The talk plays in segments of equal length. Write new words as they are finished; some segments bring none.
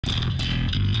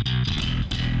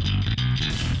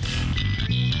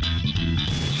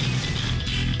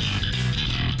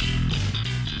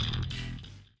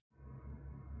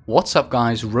What's up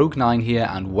guys, Rogue9 here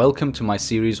and welcome to my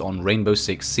series on Rainbow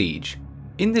Six Siege.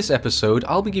 In this episode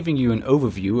I'll be giving you an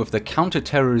overview of the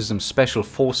counter-terrorism special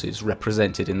forces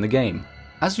represented in the game.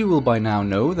 As you will by now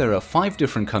know, there are 5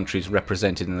 different countries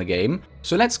represented in the game,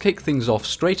 so let's kick things off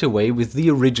straight away with the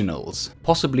originals,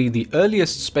 possibly the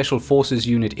earliest special forces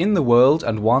unit in the world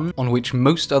and one on which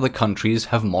most other countries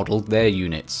have modelled their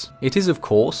units. It is of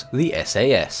course the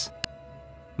SAS.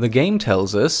 The game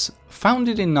tells us,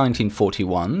 founded in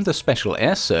 1941, the Special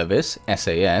Air Service,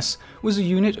 SAS, was a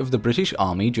unit of the British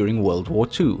Army during World War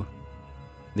II.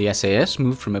 The SAS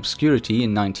moved from obscurity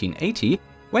in 1980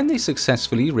 when they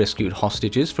successfully rescued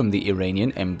hostages from the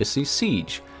Iranian embassy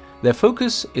siege. Their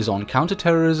focus is on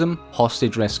counterterrorism,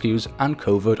 hostage rescues, and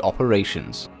covert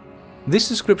operations. This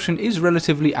description is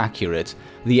relatively accurate.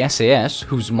 The SAS,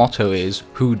 whose motto is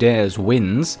 "Who Dares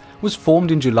Wins," was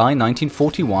formed in July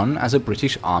 1941 as a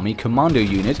British Army commando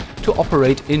unit to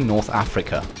operate in North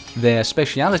Africa. Their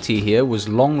speciality here was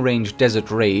long-range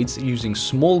desert raids using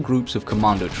small groups of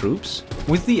commando troops,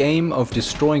 with the aim of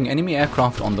destroying enemy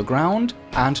aircraft on the ground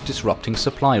and disrupting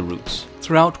supply routes.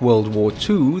 Throughout World War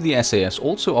II, the SAS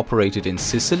also operated in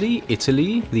Sicily,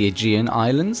 Italy, the Aegean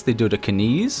Islands, the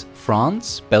Dodecanese,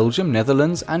 France, Belgium,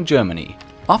 Netherlands, and Germany.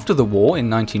 After the war in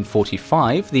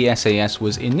 1945, the SAS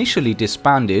was initially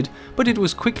disbanded, but it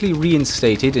was quickly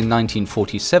reinstated in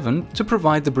 1947 to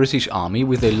provide the British Army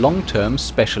with a long-term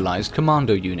specialised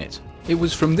commando unit. It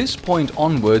was from this point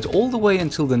onward all the way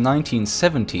until the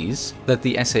 1970s that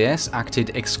the SAS acted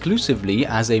exclusively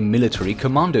as a military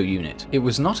commando unit. It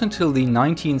was not until the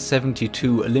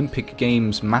 1972 Olympic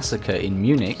Games massacre in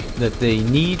Munich that the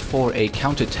need for a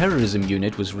counter-terrorism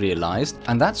unit was realised,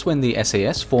 and that's when the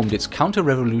SAS formed its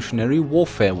counter-revolutionary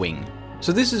warfare wing.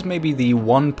 So this is maybe the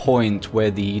one point where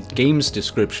the game's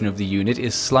description of the unit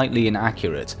is slightly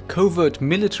inaccurate. Covert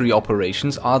military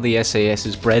operations are the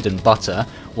SAS's bread and butter,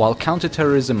 while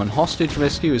counterterrorism and hostage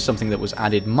rescue is something that was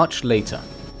added much later.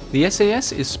 The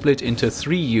SAS is split into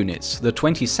 3 units, the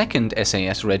 22nd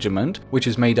SAS Regiment, which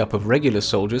is made up of regular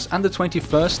soldiers, and the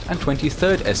 21st and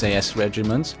 23rd SAS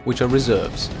Regiments, which are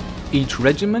reserves. Each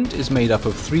regiment is made up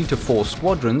of 3 to 4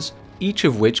 squadrons, each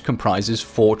of which comprises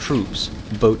 4 troops: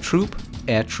 boat troop,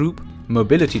 air troop,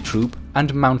 mobility troop,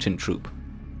 and mountain troop.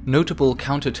 Notable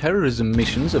counter-terrorism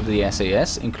missions of the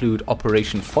SAS include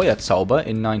Operation Feuerzauber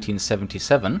in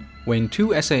 1977, when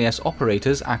 2 SAS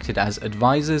operators acted as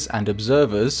advisors and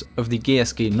observers of the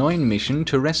GSG 9 mission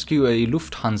to rescue a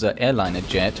Lufthansa airliner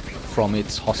jet from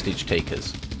its hostage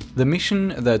takers. The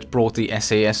mission that brought the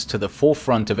SAS to the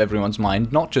forefront of everyone's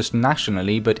mind, not just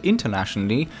nationally but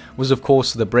internationally, was of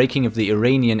course the breaking of the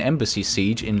Iranian embassy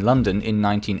siege in London in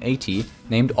 1980,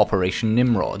 named Operation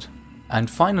Nimrod. And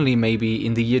finally, maybe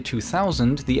in the year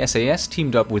 2000, the SAS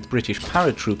teamed up with British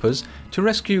paratroopers to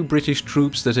rescue British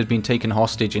troops that had been taken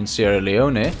hostage in Sierra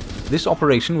Leone. This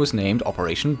operation was named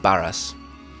Operation Barras.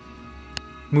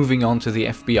 Moving on to the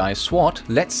FBI SWAT,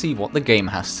 let's see what the game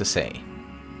has to say.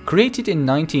 Created in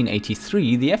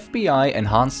 1983, the FBI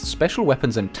Enhanced Special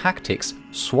Weapons and Tactics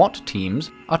SWAT teams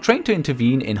are trained to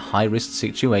intervene in high-risk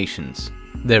situations.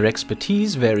 Their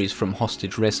expertise varies from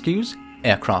hostage rescues,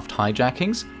 aircraft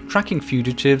hijackings, tracking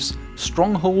fugitives,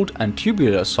 stronghold and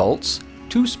tubular assaults,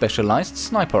 to specialized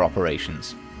sniper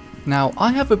operations. Now,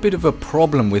 I have a bit of a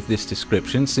problem with this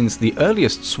description since the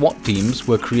earliest SWAT teams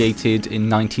were created in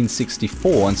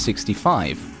 1964 and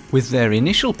 65. With their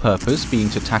initial purpose being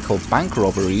to tackle bank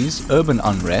robberies, urban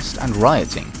unrest, and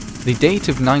rioting. The date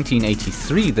of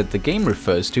 1983 that the game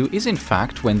refers to is in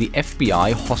fact when the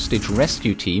FBI Hostage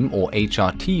Rescue Team, or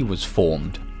HRT, was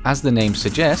formed. As the name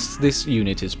suggests, this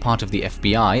unit is part of the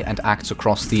FBI and acts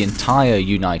across the entire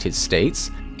United States,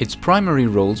 its primary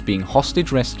roles being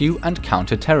hostage rescue and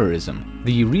counter-terrorism.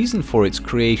 The reason for its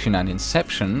creation and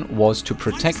inception was to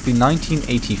protect the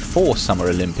 1984 Summer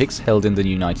Olympics held in the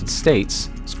United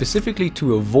States, specifically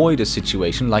to avoid a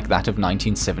situation like that of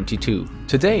 1972.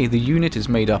 Today, the unit is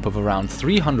made up of around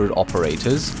 300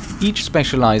 operators, each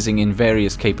specializing in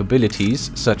various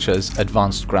capabilities such as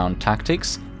advanced ground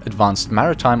tactics, advanced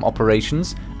maritime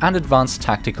operations, and advanced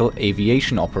tactical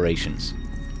aviation operations.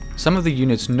 Some of the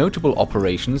unit's notable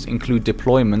operations include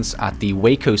deployments at the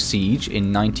Waco Siege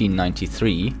in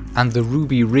 1993 and the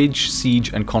Ruby Ridge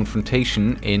Siege and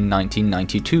Confrontation in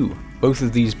 1992, both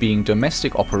of these being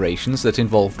domestic operations that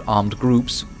involved armed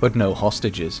groups but no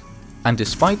hostages. And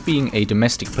despite being a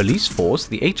domestic police force,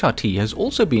 the HRT has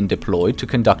also been deployed to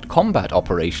conduct combat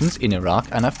operations in Iraq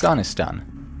and Afghanistan.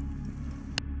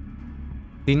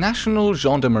 The National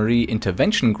Gendarmerie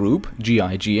Intervention Group,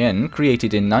 GIGN,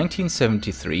 created in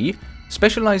 1973,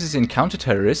 specializes in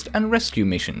counter-terrorist and rescue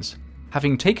missions.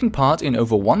 Having taken part in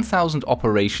over 1,000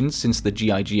 operations since the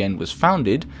GIGN was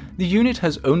founded, the unit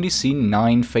has only seen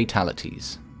 9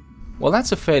 fatalities. Well,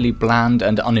 that's a fairly bland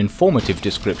and uninformative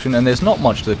description, and there's not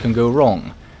much that can go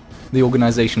wrong. The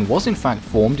organization was in fact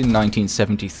formed in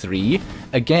 1973,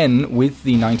 again with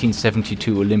the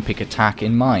 1972 Olympic attack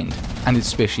in mind, and its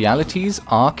specialities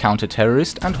are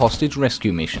counter-terrorist and hostage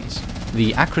rescue missions.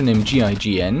 The acronym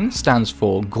GIGN stands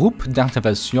for Groupe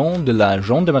d'Intervention de la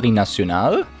Gendarmerie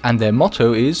Nationale, and their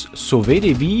motto is Sauver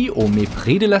des vies au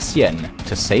mépris de la sienne,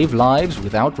 to save lives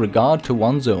without regard to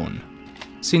one's own.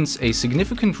 Since a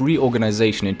significant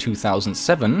reorganization in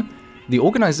 2007, the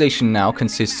organization now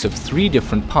consists of 3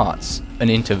 different parts: an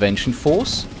intervention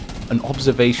force, an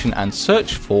observation and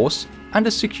search force, and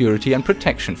a security and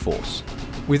protection force.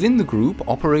 Within the group,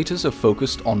 operators are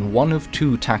focused on one of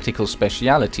 2 tactical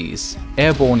specialities: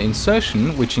 airborne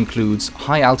insertion, which includes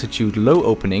high altitude low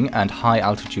opening and high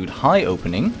altitude high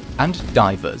opening, and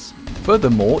divers.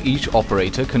 Furthermore, each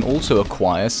operator can also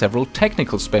acquire several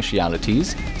technical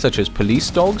specialities such as police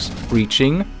dogs,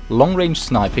 breaching, long-range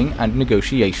sniping, and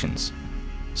negotiations.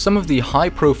 Some of the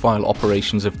high-profile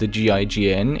operations of the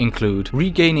GIGN include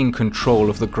regaining control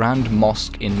of the Grand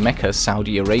Mosque in Mecca,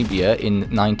 Saudi Arabia in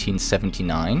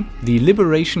 1979, the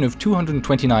liberation of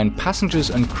 229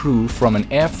 passengers and crew from an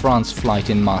Air France flight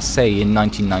in Marseille in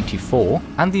 1994,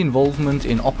 and the involvement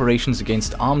in operations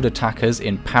against armed attackers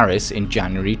in Paris in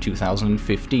January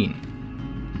 2015.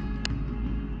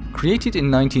 Created in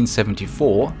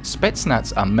 1974,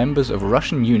 Spetsnaz are members of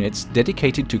Russian units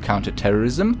dedicated to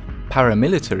counter-terrorism,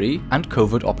 paramilitary, and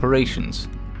covert operations.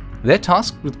 They're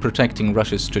tasked with protecting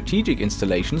Russia's strategic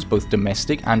installations, both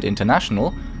domestic and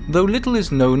international, though little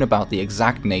is known about the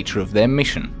exact nature of their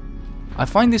mission. I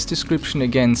find this description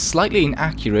again slightly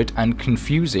inaccurate and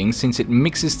confusing since it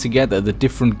mixes together the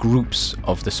different groups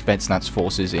of the Spetsnaz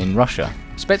forces in Russia.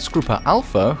 Spetsgruppe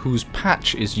Alpha, whose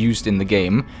patch is used in the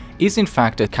game, is in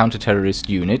fact a counter-terrorist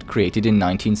unit created in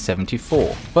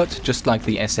 1974. But just like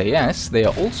the SAS, they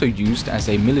are also used as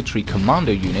a military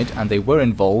commando unit, and they were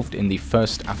involved in the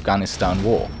First Afghanistan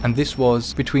War. And this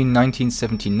was between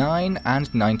 1979 and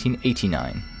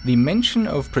 1989. The mention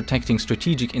of protecting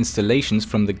strategic installations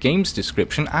from the game's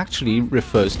description actually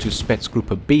refers to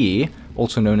Spetsgruppe B,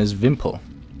 also known as Wimpel.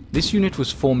 This unit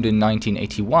was formed in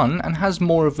 1981 and has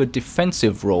more of a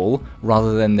defensive role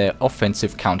rather than their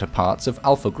offensive counterparts of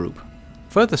Alpha Group.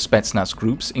 Further Spetsnaz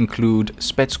groups include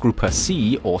Spetsgruppe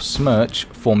C, or Smerch,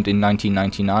 formed in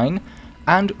 1999,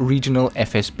 and regional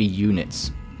FSB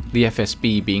units, the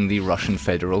FSB being the Russian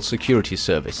Federal Security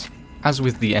Service. As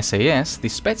with the SAS, the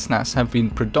Spetsnaz have been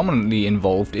predominantly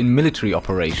involved in military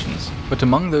operations, but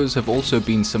among those have also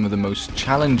been some of the most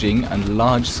challenging and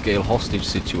large-scale hostage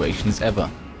situations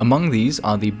ever. Among these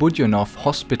are the Budyonov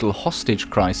hospital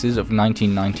hostage crisis of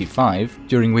 1995,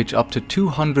 during which up to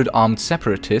 200 armed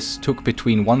separatists took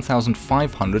between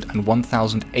 1,500 and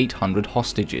 1,800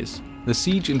 hostages. The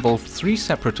siege involved 3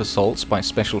 separate assaults by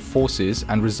special forces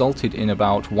and resulted in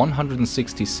about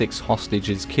 166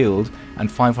 hostages killed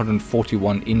and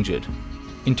 541 injured.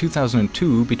 In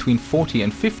 2002, between 40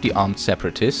 and 50 armed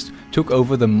separatists took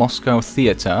over the Moscow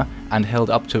theater and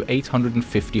held up to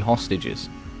 850 hostages.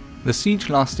 The siege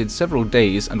lasted several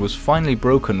days and was finally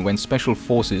broken when special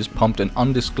forces pumped an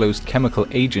undisclosed chemical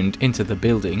agent into the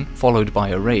building, followed by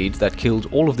a raid that killed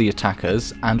all of the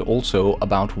attackers and also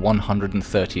about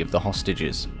 130 of the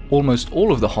hostages. Almost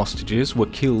all of the hostages were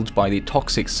killed by the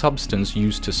toxic substance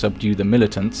used to subdue the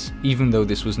militants, even though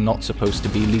this was not supposed to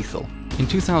be lethal. In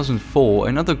 2004,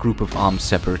 another group of armed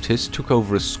separatists took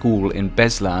over a school in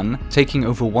Beslan, taking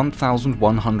over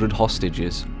 1,100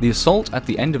 hostages. The assault at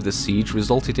the end of the siege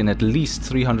resulted in at least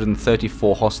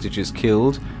 334 hostages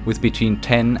killed, with between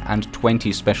 10 and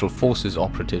 20 special forces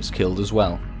operatives killed as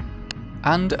well.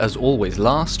 And as always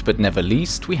last but never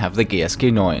least, we have the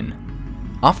GSG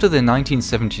 9. After the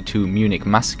 1972 Munich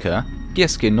massacre,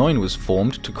 GSG 9 was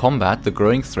formed to combat the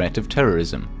growing threat of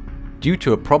terrorism. Due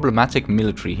to a problematic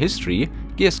military history,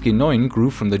 GSG 9 grew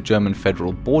from the German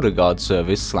Federal Border Guard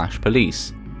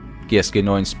Service/Police. GSG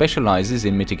 9 specializes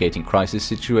in mitigating crisis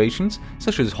situations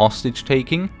such as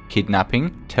hostage-taking,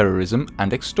 kidnapping, terrorism,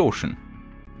 and extortion.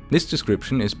 This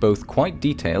description is both quite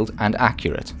detailed and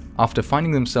accurate. After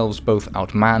finding themselves both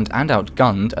outmanned and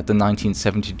outgunned at the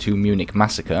 1972 Munich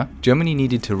massacre, Germany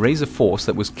needed to raise a force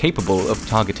that was capable of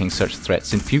targeting such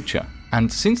threats in future. And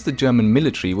since the German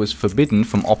military was forbidden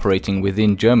from operating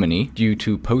within Germany due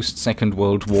to post-Second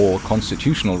World War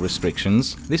constitutional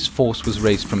restrictions, this force was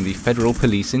raised from the Federal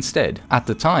Police instead. At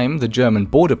the time, the German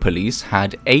Border Police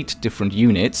had 8 different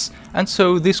units, and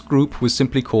so this group was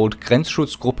simply called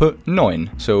Grenzschutzgruppe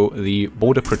 9, so the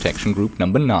Border Protection Group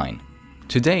number 9.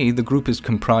 Today, the group is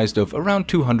comprised of around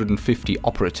 250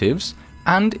 operatives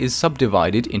and is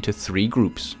subdivided into 3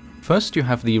 groups. First, you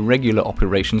have the Regular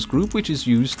Operations Group, which is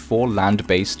used for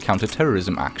land-based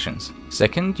counterterrorism actions.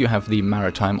 Second, you have the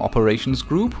Maritime Operations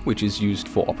Group, which is used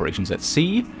for operations at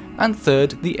sea. And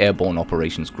third, the Airborne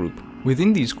Operations Group.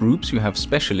 Within these groups, you have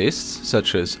specialists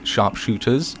such as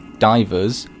sharpshooters,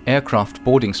 divers, aircraft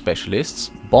boarding specialists,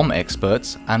 bomb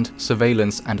experts, and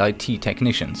surveillance and IT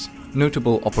technicians.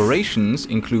 Notable operations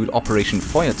include Operation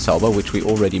Feuerzauber, which we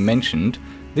already mentioned.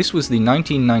 This was the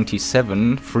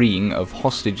 1997 freeing of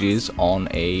hostages on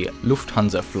a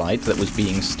Lufthansa flight that was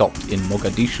being stopped in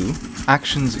Mogadishu.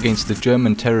 Actions against the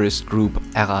German terrorist group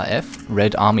RAF,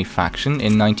 Red Army faction,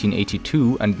 in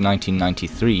 1982 and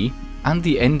 1993. And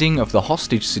the ending of the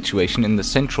hostage situation in the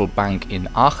central bank in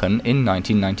Aachen in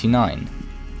 1999.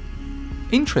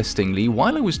 Interestingly,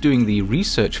 while I was doing the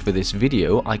research for this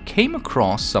video, I came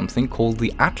across something called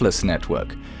the Atlas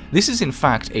Network. This is in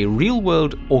fact a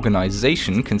real-world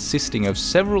organization consisting of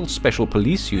several special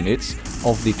police units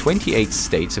of the 28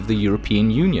 states of the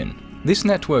European Union. This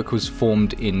network was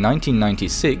formed in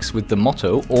 1996 with the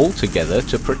motto, "All together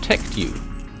to protect you."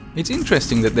 It's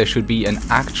interesting that there should be an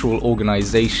actual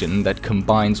organization that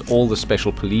combines all the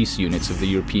special police units of the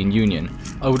European Union.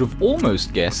 I would have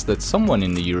almost guessed that someone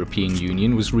in the European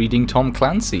Union was reading Tom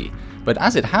Clancy, but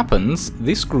as it happens,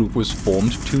 this group was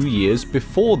formed 2 years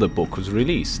before the book was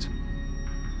released.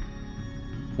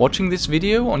 Watching this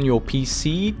video on your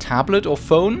PC, tablet or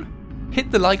phone?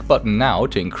 Hit the like button now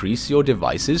to increase your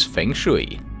device's feng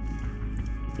shui.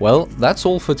 Well, that's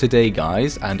all for today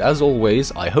guys, and as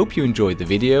always, I hope you enjoyed the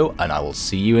video and I will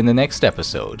see you in the next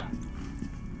episode.